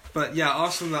 But yeah,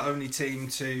 Arsenal are the only team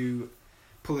to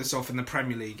pull this off in the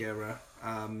Premier League era.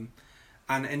 And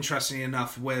interestingly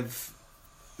enough, with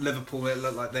Liverpool, it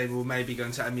looked like they were maybe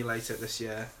going to emulate it this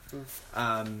year.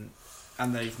 And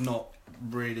they've not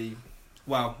really...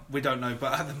 Well, we don't know,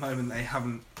 but at the moment they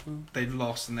haven't... They've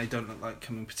lost and they don't look like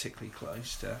coming particularly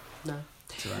close to... No.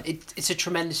 To that. It's a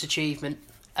tremendous achievement.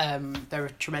 They're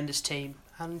a tremendous team.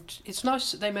 And it's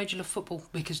nice that they made you love football,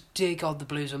 because, dear God, the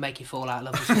Blues will make you fall out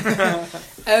of love with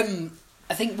it.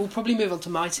 I think we'll probably move on to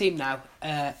my team now.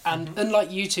 And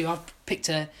unlike you two, I've picked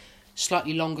a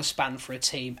slightly longer span for a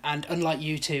team. And unlike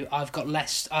you two, I've got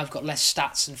less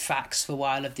stats and facts for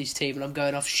why I love this team, and I'm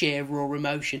going off sheer raw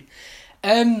emotion.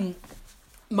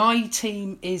 My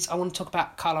team is, I want to talk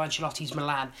about Carlo Ancelotti's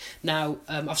Milan. Now,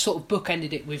 I've sort of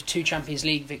bookended it with 2 Champions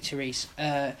League victories.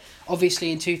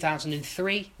 Obviously, in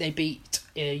 2003, they beat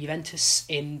Juventus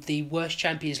in the worst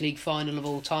Champions League final of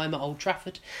all time at Old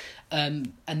Trafford.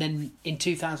 And then in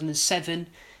 2007,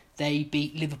 they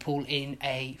beat Liverpool in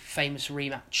a famous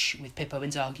rematch with Pippo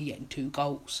Inzaghi getting 2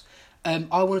 goals.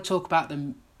 I want to talk about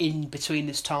them in between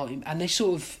this time, and they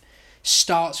sort of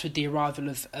starts with the arrival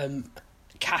of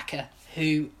Kaka,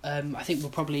 who I think we'll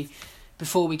probably,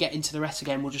 before we get into the rest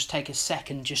again, we'll just take a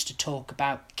second just to talk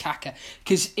about Kaka.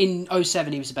 Because in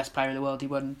 2007 he was the best player in the world, he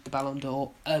won the Ballon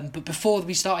d'Or. But before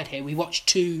we started here, we watched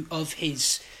 2 of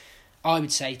his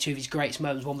greatest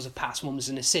moments. One was a pass, one was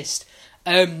an assist.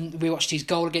 We watched his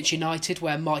goal against United,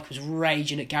 where Mike was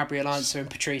raging at Gabriel Ancer and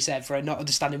Patrice Evra, not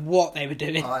understanding what they were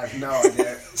doing. I have no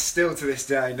idea. Still to this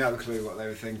day, no clue what they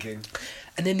were thinking.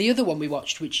 And then the other one we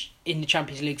watched, which in the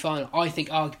Champions League final, I think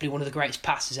arguably one of the greatest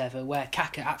passes ever, where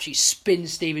Kaka actually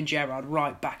spins Steven Gerrard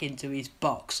right back into his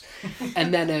box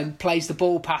and then plays the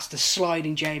ball past a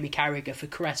sliding Jamie Carragher for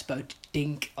Crespo to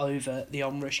dink over the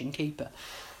onrushing keeper.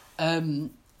 Was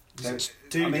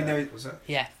it?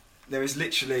 Yeah. There is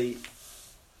literally...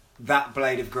 That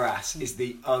blade of grass is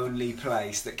the only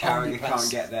place that Carragher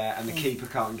can't get there, and the keeper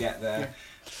can't get there,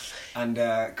 and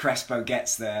Crespo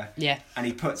gets there, and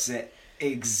he puts it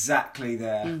exactly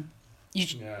there. You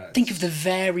think of the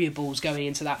variables going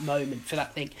into that moment for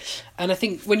that thing, and I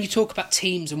think when you talk about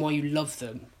teams and why you love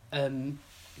them,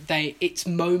 it's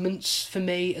moments for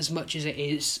me as much as it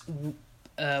is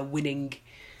winning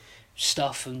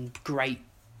stuff and great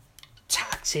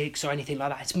tactics or anything like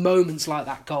that. It's moments like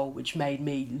that goal which made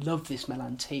me love this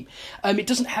Milan team. It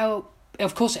doesn't help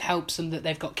of course it helps them that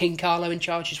they've got King Carlo in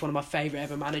charge. He's one of my favourite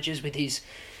ever managers with his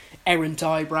errant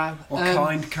eyebrow. Or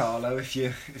kind Carlo, if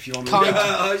you want to Kind- look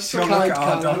I at, saw Kind that,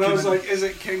 Carlo. and I was document. like, is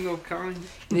it King or Kind?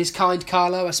 It is kind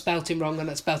Carlo. I spelt him wrong, and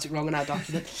I spelt it wrong in our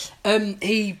document.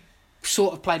 He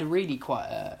sort of played a really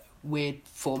quite weird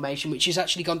formation, which has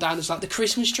actually gone down as like the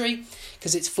Christmas tree,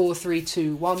 because it's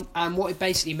 4-3-2-1. And what it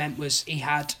basically meant was he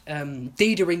had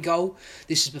Dida in goal.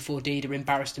 This is before Dida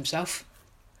embarrassed himself.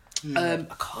 I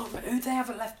can't remember who they have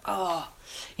at left.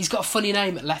 He's got a funny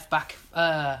name at left back.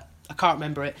 I can't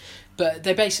remember it, but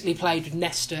they basically played with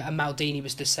Nesta and Maldini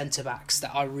was the centre backs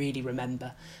that I really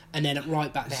remember, and then at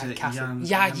right back they Is had it Catherine.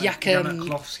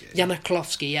 Janikowski?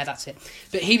 Janikowski, yeah, that's it.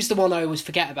 But he was the one I always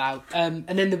forget about. And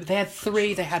then they had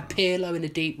three. They had Pirlo in a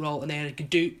deep role, and they had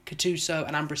Gattuso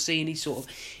and Ambrosini sort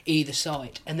of either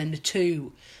side. And then the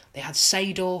two, they had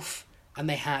Seedorf and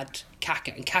they had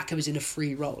Kaka, and Kaka was in a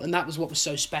free role, and that was what was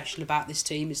so special about this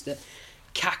team, is that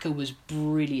Kaka was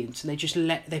brilliant,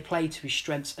 and they played to his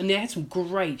strengths, and they had some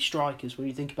great strikers when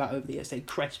you think about over the years. They had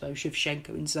Crespo,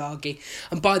 Shevchenko, Inzaghi,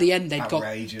 and by the end they'd got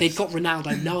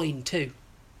Ronaldo 9 too.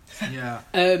 Yeah.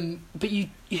 But you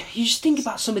just think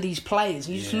about some of these players,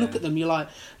 and you just look at them. You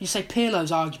say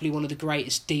Pirlo's arguably one of the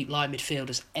greatest deep line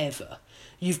midfielders ever.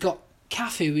 You've got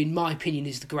Cafu, in my opinion,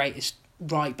 is the greatest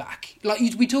right back. Like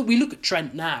we look at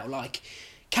Trent now. Like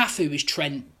Cafu is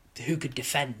Trent who could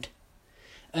defend.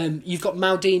 You've got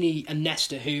Maldini and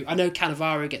Nesta, who I know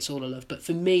Cannavaro gets all the love, but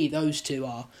for me, those two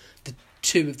are the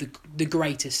two of the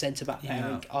greatest centre back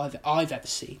pairing I've ever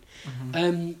seen.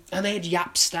 Mm-hmm. And they had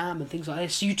Jaap Stam and things like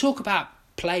this. So you talk about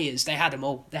players, they had them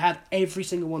all. They had every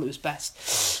single one that was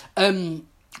best.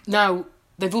 Now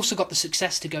they've also got the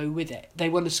success to go with it. They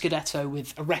won the Scudetto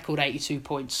with a record 82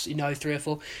 points in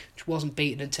 03-04, which wasn't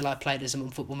beaten until I played as them on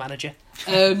Football Manager.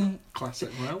 Classic.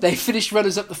 Well, They finished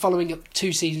runners-up the following up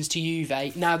 2 seasons to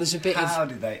Juve. Now there's a bit How of...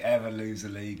 did they ever lose a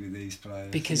league with these players?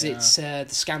 Because it's the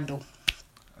scandal.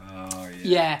 Oh, yeah.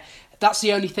 Yeah, that's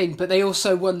the only thing. But they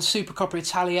also won Supercoppa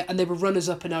Italia, and they were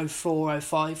runners-up in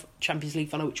 04-05 Champions League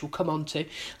final, which we'll come on to. And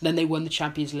then they won the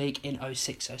Champions League in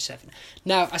 06-07.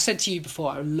 Now, I said to you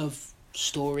before, I love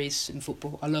stories in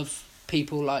football. I love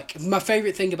people like... My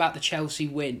favourite thing about the Chelsea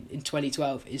win in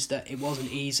 2012 is that it wasn't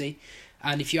easy.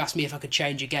 And if you ask me if I could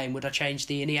change a game, would I change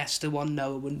the Iniesta one?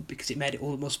 No, I wouldn't, because it made it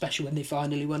all the more special when they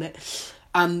finally won it.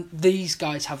 And these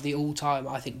guys have the all-time,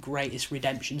 I think, greatest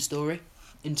redemption story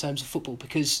in terms of football,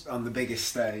 because... On the biggest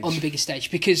stage. On the biggest stage.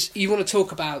 Because you want to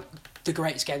talk about the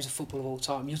greatest games of football of all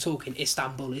time, you're talking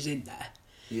Istanbul is in there.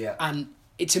 Yeah. And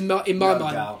it's in my No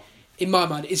mind... doubt. In my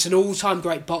mind, it's an all-time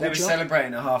great bottle They were job.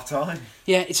 celebrating at half-time.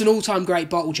 Yeah, it's an all-time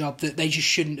great bottle job that they just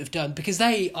shouldn't have done, because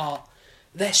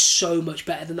they're so much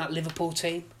better than that Liverpool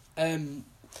team.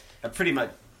 Pretty much,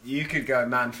 you could go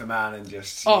man for man and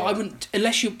just... I wouldn't,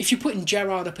 if you're putting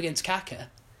Gerrard up against Kaka,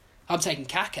 I'm taking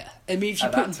Kaka. I mean, if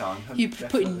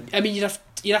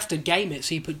you'd have to game it,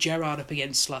 so you put Gerrard up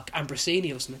against like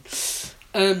Ambrosini or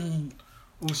something.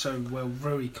 Also,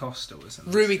 Rui Costa was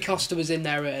in Rui Costa was in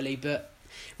there early, but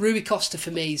Rui Costa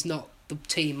for me is not the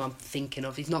team I'm thinking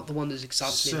of. He's not the one that's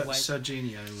excites me in a way.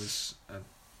 Serginho was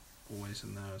always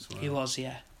in there as well. He was,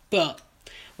 yeah. But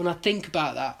when I think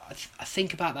about that, I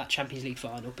think about that Champions League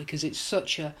final, because it's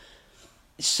such an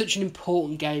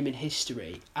important game in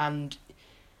history, and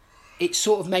it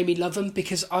sort of made me love them,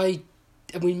 because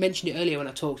we mentioned it earlier when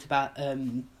I talked about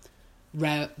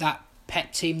that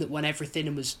Pep team that won everything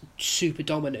and was super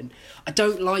dominant. I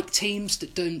don't like teams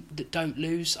that don't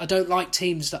lose. I don't like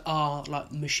teams that are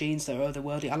like machines that are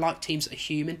otherworldly. I like teams that are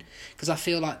human, because I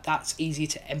feel like that's easier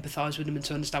to empathise with them and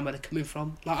to understand where they're coming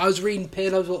from. Like, I was reading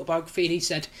Pirlo's autobiography, and he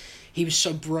said he was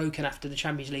so broken after the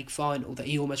Champions League final that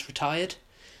he almost retired.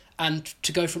 And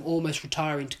to go from almost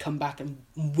retiring to come back and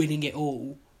winning it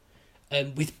all,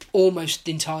 with almost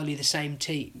entirely the same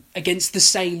team against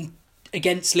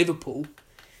Liverpool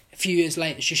a few years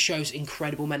later, it just shows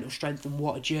incredible mental strength, and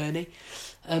what a journey.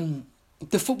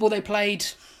 The football they played,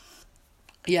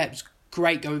 it was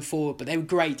great going forward, but they were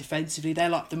great defensively. They're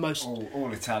like the most...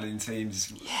 All Italian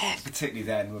teams, particularly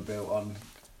then, were built on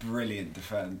brilliant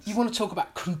defence. You want to talk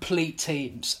about complete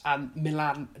teams, and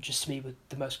Milan, just to me, were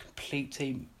the most complete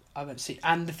team I've ever seen.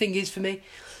 And the thing is, for me,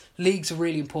 leagues are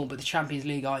really important, but the Champions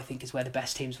League, I think, is where the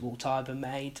best teams of all time are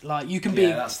made. Like, you can be...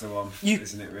 Yeah, that's the one,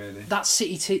 isn't it, really? That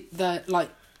City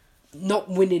not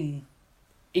winning...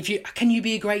 Can you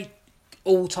be a great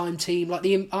all-time team? Like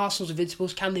the Arsenal's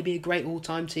Invincibles, can they be a great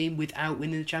all-time team without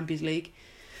winning the Champions League?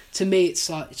 To me, it's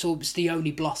the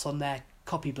only blot on their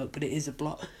copybook, but it is a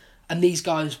blot. And these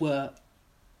guys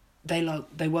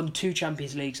they won 2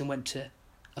 Champions Leagues and went to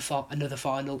another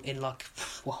final in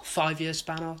 5 years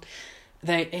span.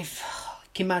 Can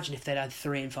you imagine if they'd had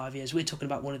 3 in 5 years? We're talking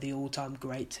about one of the all-time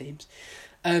great teams.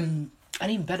 And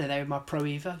even better, they were my Pro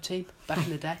Evo team back in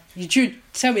the day. You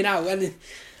tell me now, when the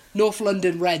North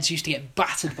London Reds used to get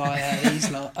battered by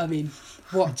these lot. I mean,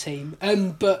 what a team.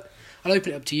 But I'll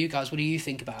open it up to you guys. What do you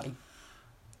think about them?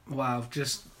 Wow,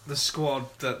 just the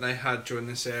squad that they had during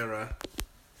this era.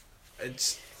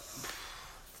 It's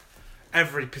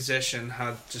every position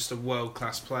had just a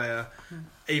world-class player.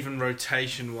 Even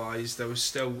rotation-wise, there was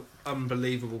still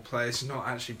unbelievable players not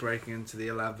actually breaking into the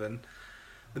 11.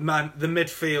 The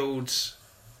midfield,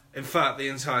 in fact, the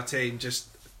entire team, just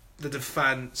the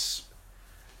defence,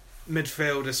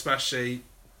 midfield especially,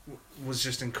 was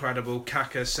just incredible.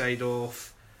 Kaka,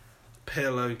 Seedorf,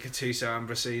 Pirlo, Gattuso,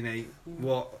 Ambrosini.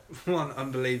 What one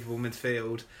unbelievable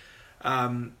midfield.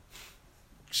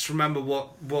 Just remember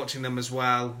watching them as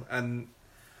well, and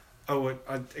I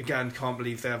again can't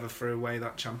believe they ever threw away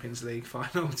that Champions League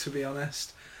final, to be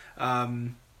honest.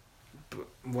 But,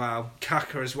 wow,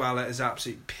 Kaka as well at his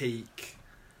absolute peak.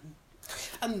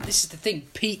 And this is the thing,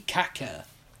 peak Kaka.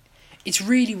 It's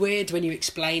really weird when you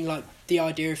explain like the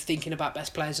idea of thinking about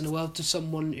best players in the world to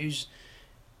someone who's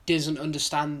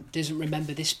doesn't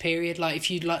remember this period. Like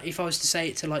if I was to say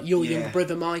it to like your younger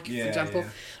brother Mike, for example,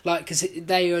 like because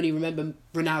they only remember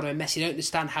Ronaldo and Messi, they don't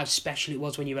understand how special it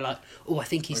was when you were like, oh, I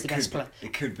think he's the best player.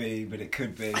 It could be, but it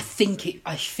could be. I think it's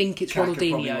Kaka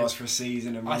Ronaldinho. Probably was for a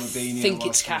season, and Ronaldinho. I think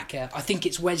it's Kaka. I think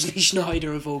it's Wesley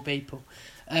Sneijder of all people.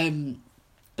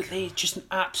 But they're just an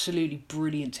absolutely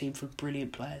brilliant team for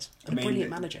brilliant players and a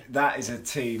brilliant manager. That is a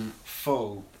team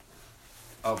full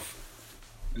of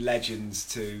legends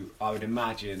to, I would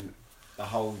imagine, a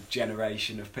whole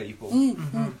generation of people.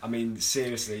 I mean,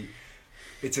 seriously,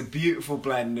 it's a beautiful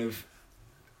blend of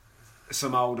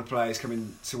some older players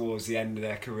coming towards the end of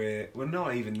their career. Well,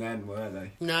 not even then, were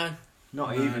they? No.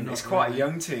 Not even. It's quite a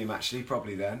young team, actually,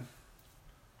 probably then.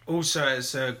 Also,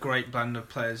 it's a great blend of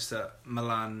players that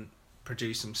Milan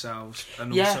produced themselves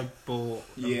and also bought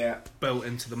built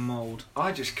into the mould.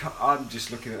 I'm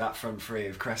just looking at that front three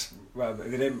of Crespo. Well, they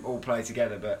didn't all play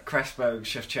together, but Crespo,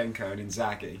 Shevchenko, and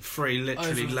Inzaghi. 3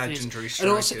 literally legendary strikers. And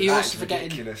also, you're also forgetting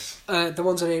ridiculous. The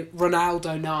ones that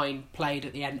Ronaldo 9 played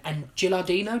at the end, and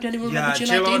Gilardino. Don't anyone remember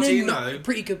Gilardino?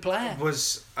 Pretty good player.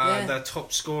 Was their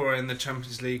top scorer in the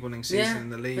Champions League winning season in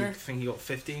the league. I think he got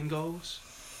 15 goals.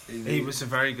 He was a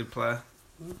very good player.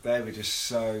 They were just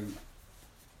so.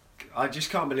 I just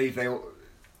can't believe they all...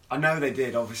 I know they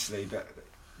did, obviously, but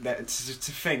to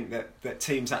think that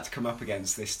teams had to come up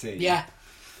against this team. Yeah.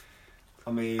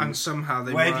 I mean... And somehow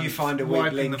they where do you find a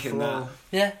weak link in that?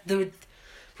 Yeah, well,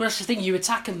 that's the thing, you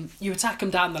attack them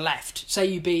down the left. Say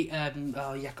you beat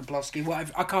Jakubowski,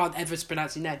 whatever, I can't ever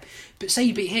pronounce his name, but say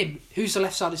you beat him, who's the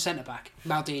left-sided centre-back?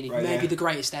 Maldini, maybe the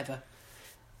greatest ever.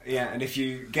 Yeah, and if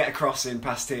you get a cross in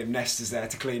past him, Nesta's there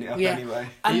to clean it up anyway.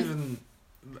 And even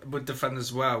with defenders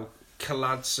as well,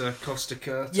 Kaladza, Costa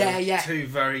Curta, 2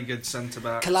 very good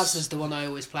centre-backs. Kaladza's the one I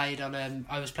always played on. I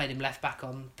always played him left-back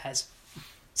on PES.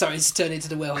 Sorry, it's turned into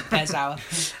the World PES hour.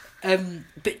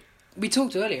 But we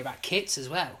talked earlier about kits as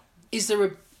well. Is there a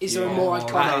more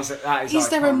iconic? That is is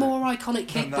there a iconic. more iconic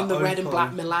kit than the red and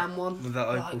black Milan one? With that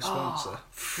Opel sponsor.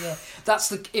 Yeah, that's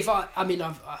the. If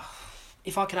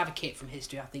I could have a kit from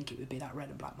history, I think it would be that red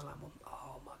and black Milan one.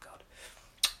 Oh my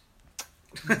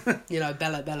god.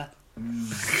 Bella.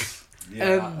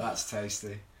 Yeah, that's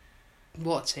tasty.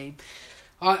 What a team!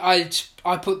 I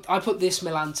put this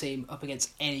Milan team up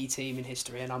against any team in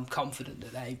history, and I'm confident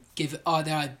that they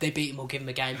they beat them or give them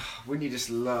a game. Wouldn't you just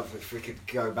love if we could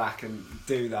go back and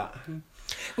do that?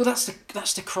 Well, that's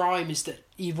the crime, is that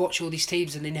you watch all these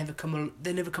teams and they never come along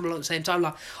at the same time.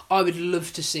 Like, I would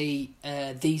love to see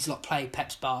these lot play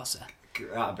Pep's Barca.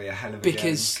 That'd be a hell of a game,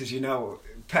 because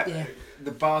Pep,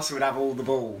 the Barca would have all the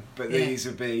ball, but these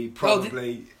would be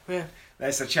probably.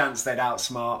 There's a chance they'd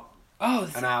outsmart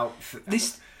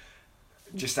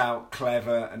just out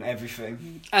clever and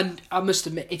everything. And I must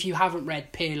admit, if you haven't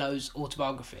read Pirlo's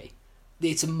autobiography,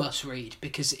 it's a must read,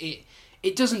 because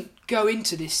it doesn't go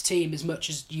into this team as much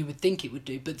as you would think it would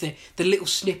do, but the little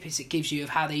snippets it gives you of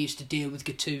how they used to deal with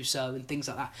Gattuso and things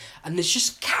like that. And there's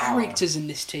just characters in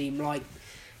this team, like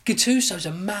Gattuso's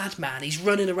a madman. He's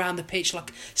running around the pitch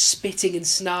like spitting and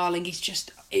snarling. He's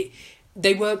just...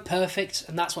 They weren't perfect,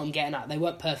 and that's what I'm getting at. They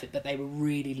weren't perfect, but they were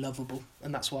really lovable,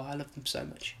 and that's why I love them so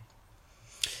much.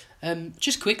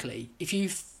 Just quickly, if you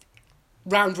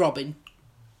round robin,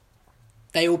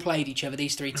 they all played each other,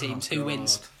 these 3 teams. Who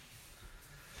wins?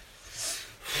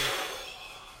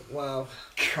 Wow.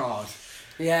 God.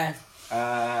 Yeah.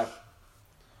 I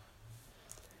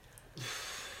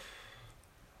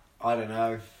don't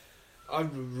know. I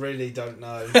really don't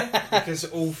know because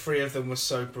all three of them were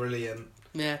so brilliant.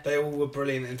 Yeah. They all were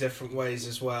brilliant in different ways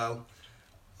as well.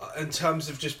 In terms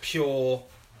of just pure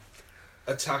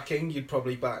attacking, you'd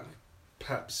probably back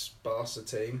Pep's Barca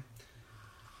team.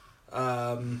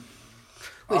 I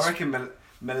reckon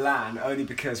Milan, only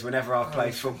because whenever I've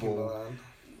played football,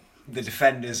 the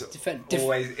defenders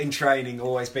always in training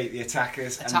always beat the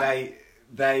attackers, and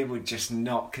they would just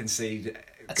not concede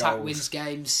Attack goals. wins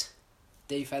games,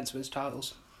 defense wins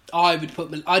titles. I'd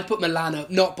put Milan up,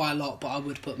 not by a lot, but I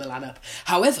would put Milan up.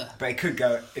 However, But it could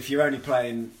go, if you're only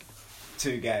playing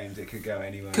 2 games, it could go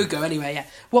anywhere. could go anyway. Yeah.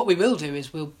 What we will do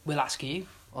is we'll ask you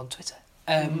on Twitter.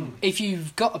 If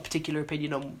you've got a particular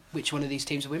opinion on which one of these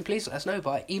teams will win, please let us know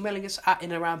by emailing us at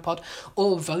inaroundpod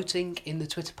or voting in the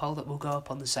Twitter poll that will go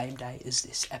up on the same day as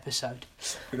this episode.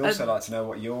 We'd also like to know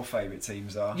what your favourite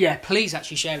teams are. Yeah, please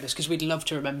actually share with us because we'd love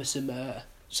to remember some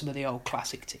of the old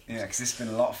classic teams. Yeah, because it's been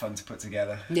a lot of fun to put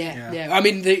together. Yeah. I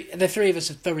mean, the three of us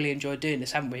have thoroughly enjoyed doing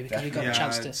this, haven't we? Because we've got a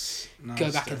chance to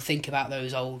go back and think about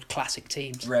those old classic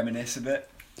teams. Reminisce a bit.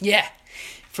 Yeah,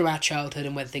 from our childhood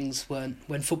and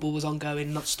when football was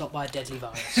ongoing, not stopped by a deadly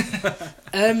virus.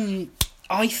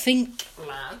 I think,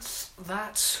 lads,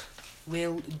 that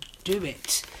will do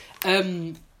it.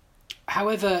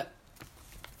 However,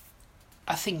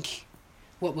 I think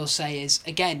what we'll say is,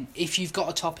 again, if you've got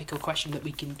a topic or question that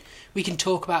we can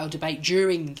talk about or debate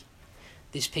during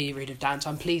this period of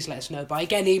downtime, please let us know by,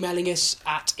 again, emailing us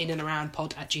at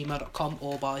inandaroundpod@gmail.com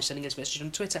or by sending us a message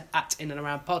on Twitter at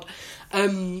inandaroundpod.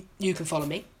 You can follow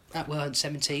me at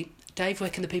WillHunt17. Dave, where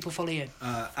can the people follow you?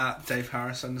 At Dave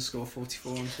Harris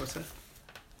 _44 on Twitter.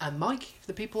 And Mike, if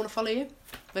the people want to follow you,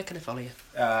 where can they follow you?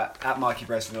 At Mikey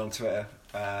Breslin on Twitter.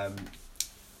 I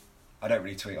don't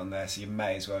really tweet on there, so you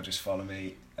may as well just follow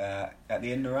me at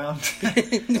the In Around.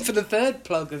 For the third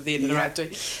plug of the In and Around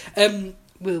tweet.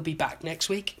 We'll be back next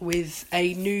week with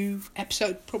a new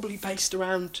episode, probably based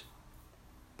around.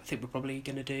 I think we're probably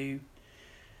going to do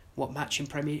what match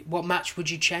would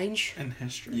you change in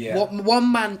history? Yeah. What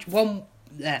one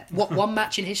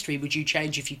match in history would you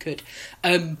change if you could?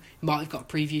 Might have got a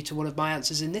preview to one of my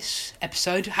answers in this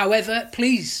episode. However,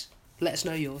 please let us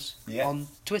know yours on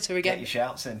Twitter again. Get your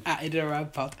shouts in at In and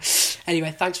Around Pod.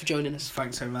 Anyway, thanks for joining us.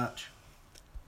 Thanks so much.